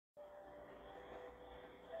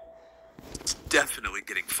definitely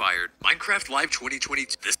getting fired. Minecraft Live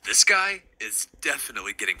 2022. This guy is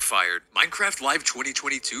definitely getting fired. Minecraft Live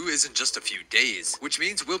 2022 isn't just a few days, which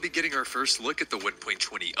means we'll be getting our first look at the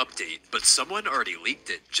 1.20 update. But someone already leaked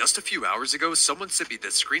it. Just a few hours ago, someone sent me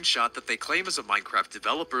this screenshot that they claim is a Minecraft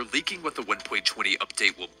developer leaking what the 1.20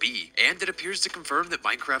 update will be. And it appears to confirm that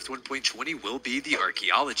Minecraft 1.20 will be the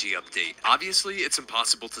archaeology update. Obviously, it's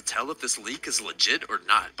impossible to tell if this leak is legit or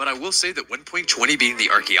not, but I will say that 1.20 being the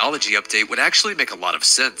archaeology update would actually make a lot of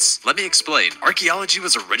sense. Let me explain. Archaeology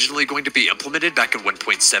was originally going to be implemented back in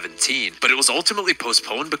 1.17, but it was ultimately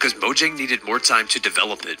postponed because Mojang needed more time to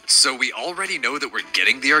develop it. So we already know that we're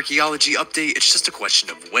getting the archaeology update, it's just a question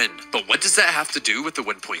of when. But what does that have to do with the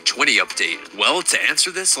 1.20 update? Well, to answer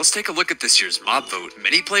this, let's take a look at this year's mob vote.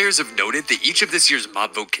 Many players have noted that each of this year's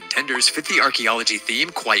mob vote contenders fit the archaeology theme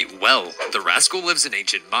quite well. The Rascal lives in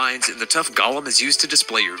ancient mines, and the tough golem is used to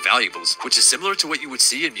display your valuables, which is similar to what you would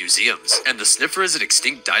see in museums. And the sniffer is an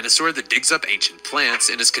extinct dinosaur that digs up ancient plants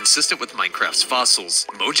and is consistent with Minecraft's fossils.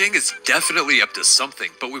 Mojang is definitely up to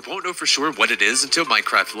something, but we won't know for sure what it is until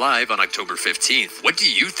Minecraft Live on October 15th. What do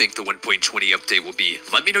you think the 1.20 update will be?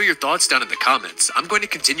 Let me know your thoughts down in the comments. I'm going to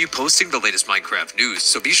continue posting the latest Minecraft news,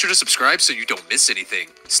 so be sure to subscribe so you don't miss anything.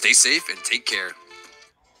 Stay safe and take care.